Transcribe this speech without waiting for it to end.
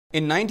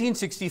In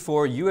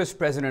 1964, U.S.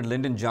 President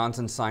Lyndon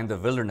Johnson signed the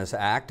Wilderness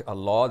Act, a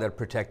law that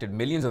protected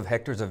millions of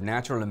hectares of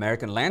natural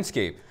American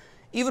landscape.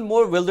 Even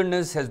more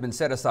wilderness has been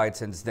set aside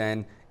since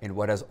then in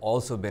what has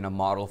also been a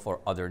model for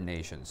other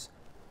nations.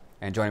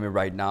 And joining me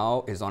right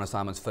now is On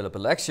Assignment's Philip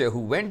Alexiou, who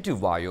went to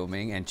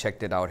Wyoming and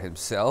checked it out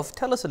himself.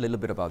 Tell us a little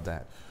bit about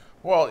that.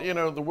 Well, you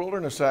know, the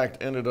Wilderness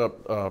Act ended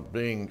up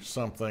being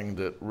something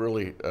that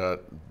really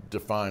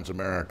defines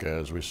America,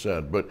 as we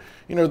said. But,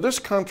 you know, this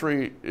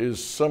country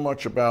is so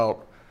much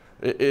about,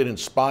 it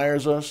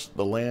inspires us,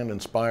 the land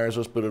inspires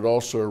us, but it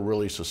also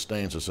really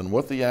sustains us. And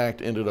what the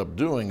act ended up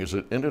doing is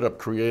it ended up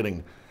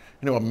creating,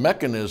 you know, a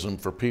mechanism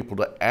for people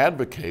to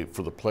advocate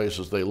for the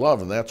places they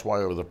love. And that's why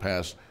over the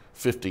past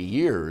 50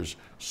 years,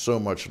 so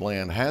much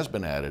land has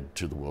been added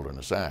to the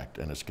Wilderness Act,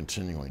 and it's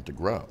continuing to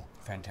grow.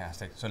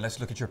 Fantastic. So let's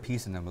look at your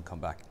piece and then we'll come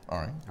back. All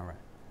right. All right.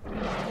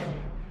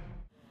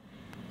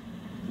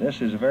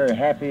 This is a very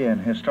happy and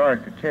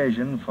historic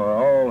occasion for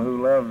all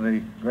who love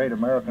the great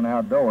American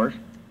outdoors.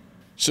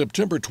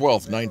 September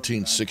 12,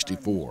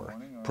 1964,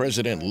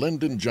 President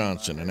Lyndon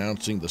Johnson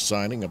announcing the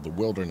signing of the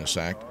Wilderness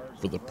Act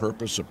for the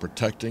purpose of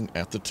protecting,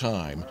 at the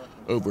time,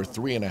 over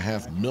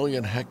 3.5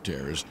 million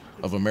hectares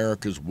of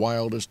America's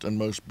wildest and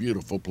most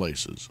beautiful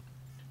places.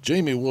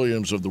 Jamie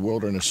Williams of the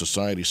Wilderness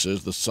Society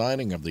says the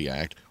signing of the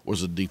act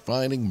was a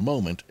defining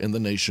moment in the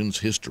nation's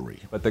history.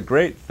 But the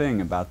great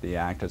thing about the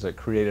act is it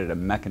created a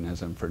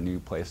mechanism for new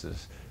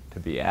places to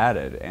be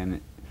added,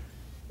 and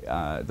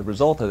the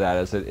result of that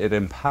is that it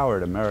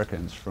empowered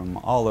Americans from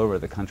all over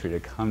the country to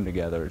come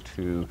together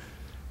to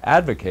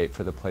advocate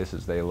for the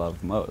places they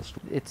love most.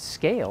 Its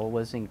scale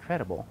was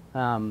incredible.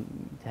 To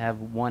have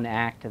one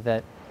act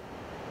that,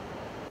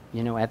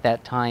 you know, at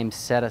that time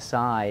set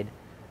aside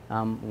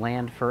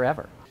land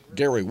forever.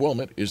 Gary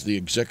Wilmot is the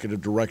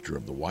executive director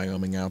of the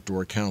Wyoming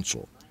Outdoor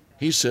Council.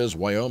 He says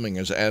Wyoming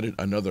has added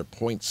another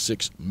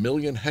 0.6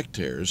 million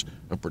hectares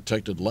of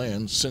protected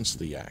land since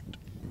the act.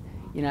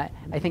 You know,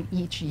 I think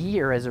each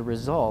year as a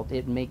result,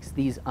 it makes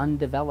these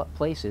undeveloped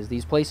places,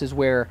 these places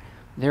where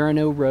there are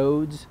no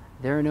roads,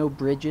 there are no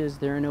bridges,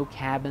 there are no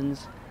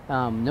cabins,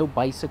 no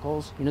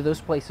bicycles. You know,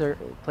 those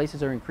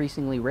places are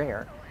increasingly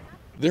rare.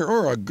 There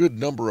are a good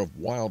number of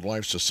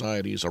wildlife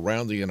societies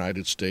around the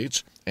United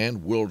States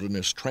and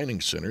wilderness training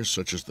centers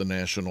such as the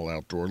National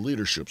Outdoor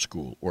Leadership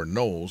School, or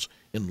NOLS,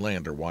 in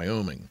Lander,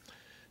 Wyoming.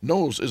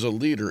 NOLS is a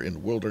leader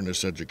in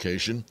wilderness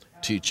education,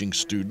 teaching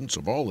students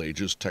of all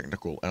ages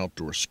technical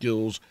outdoor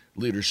skills,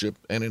 leadership,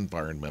 and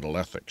environmental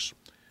ethics.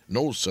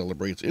 NOLS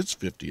celebrates its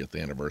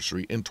 50th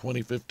anniversary in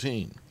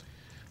 2015.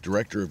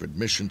 Director of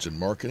Admissions and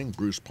Marketing,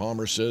 Bruce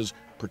Palmer, says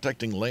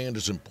protecting land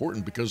is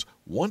important because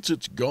once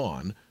it's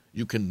gone,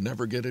 you can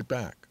never get it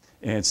back.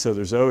 And so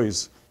there's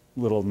always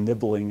little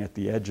nibbling at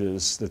the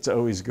edges that's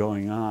always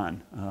going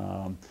on.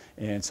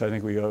 And so I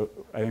think we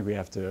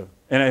have to,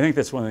 and I think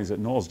that's one of the things that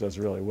NOLS does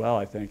really well,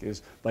 I think,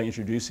 is by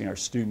introducing our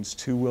students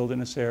to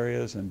wilderness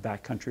areas and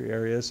backcountry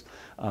areas.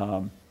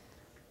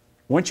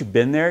 Once you've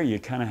been there, you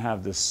kind of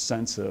have this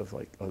sense of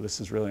like, oh, this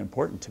is really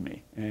important to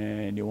me,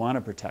 and you want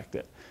to protect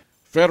it.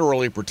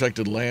 Federally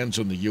protected lands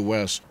in the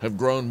U.S. have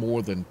grown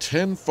more than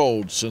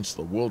tenfold since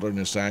the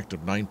Wilderness Act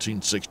of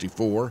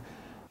 1964.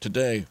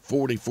 Today,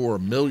 44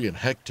 million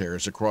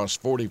hectares across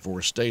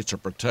 44 states are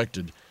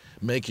protected,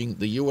 making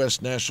the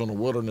U.S. National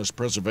Wilderness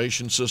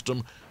Preservation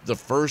System the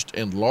first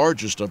and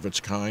largest of its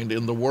kind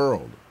in the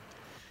world.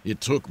 It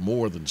took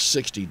more than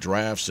 60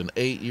 drafts and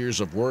 8 years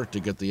of work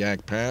to get the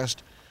act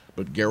passed,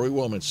 but Gary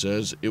Wilmot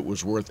says it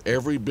was worth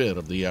every bit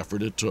of the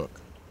effort it took.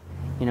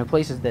 You know,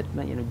 places that,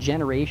 you know,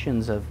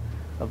 generations of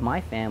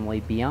my family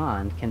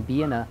beyond can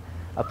be in a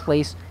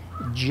place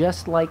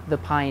just like the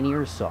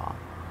pioneers saw.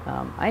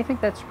 I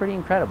think that's pretty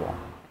incredible.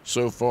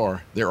 So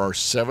far, there are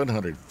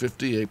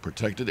 758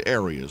 protected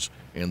areas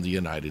in the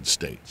United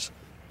States.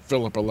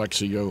 Philip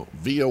Alexiou,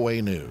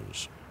 VOA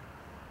News.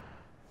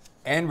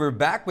 And we're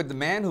back with the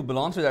man who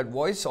belongs to that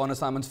voice, On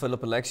Assignment's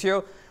Philip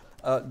Alexiou.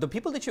 The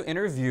people that you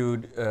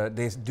interviewed,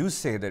 they do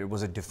say that it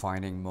was a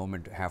defining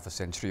moment half a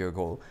century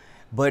ago.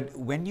 But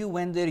when you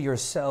went there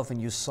yourself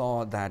and you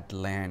saw that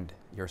land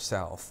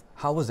yourself,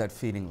 how was that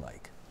feeling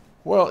like?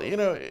 Well, you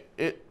know,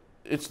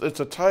 it's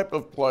a type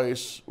of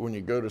place, when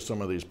you go to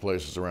some of these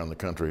places around the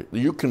country,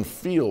 you can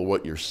feel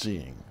what you're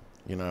seeing.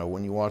 You know,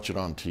 when you watch it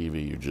on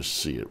TV, you just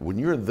see it. When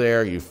you're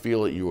there, you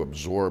feel it, you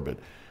absorb it.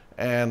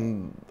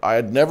 And I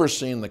had never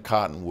seen the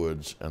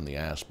cottonwoods and the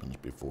aspens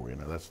before. You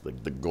know, that's the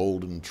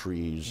golden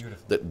trees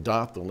that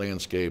dot the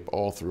landscape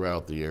all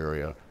throughout the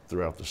area,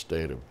 throughout the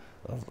state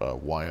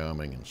of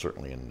Wyoming, and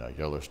certainly in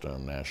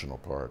Yellowstone National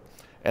Park.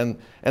 And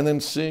then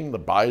seeing the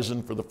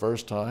bison for the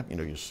first time, you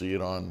know, you see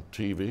it on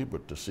TV,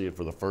 but to see it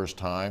for the first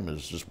time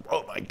is just,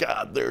 oh my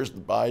God, there's the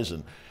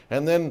bison.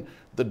 And then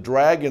the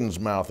Dragon's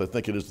Mouth, I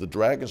think it is the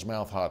Dragon's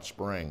Mouth Hot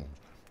Spring,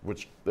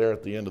 which there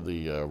at the end of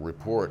the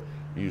report,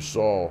 you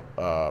saw,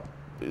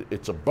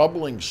 it's a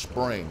bubbling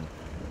spring,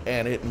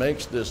 and it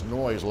makes this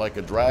noise like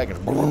a dragon.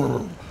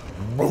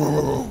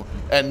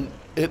 And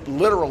it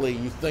literally,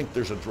 you think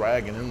there's a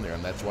dragon in there,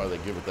 and that's why they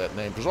give it that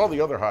name. Because all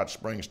the other hot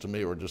springs to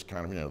me were just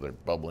kind of, you know, they're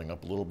bubbling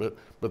up a little bit.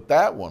 But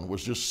that one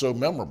was just so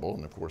memorable,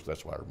 and of course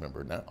that's why I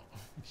remember it now.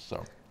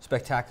 So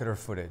Spectacular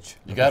footage.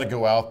 you got to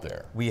go out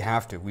there. We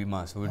have to. We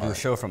must. We'll do a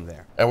show from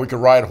there. And we could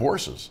ride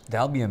horses.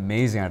 That'll be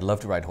amazing. I'd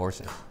love to ride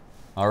horses.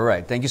 All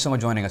right. Thank you so much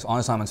for joining us on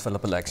Assignment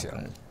Philip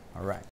Alexiou. All right.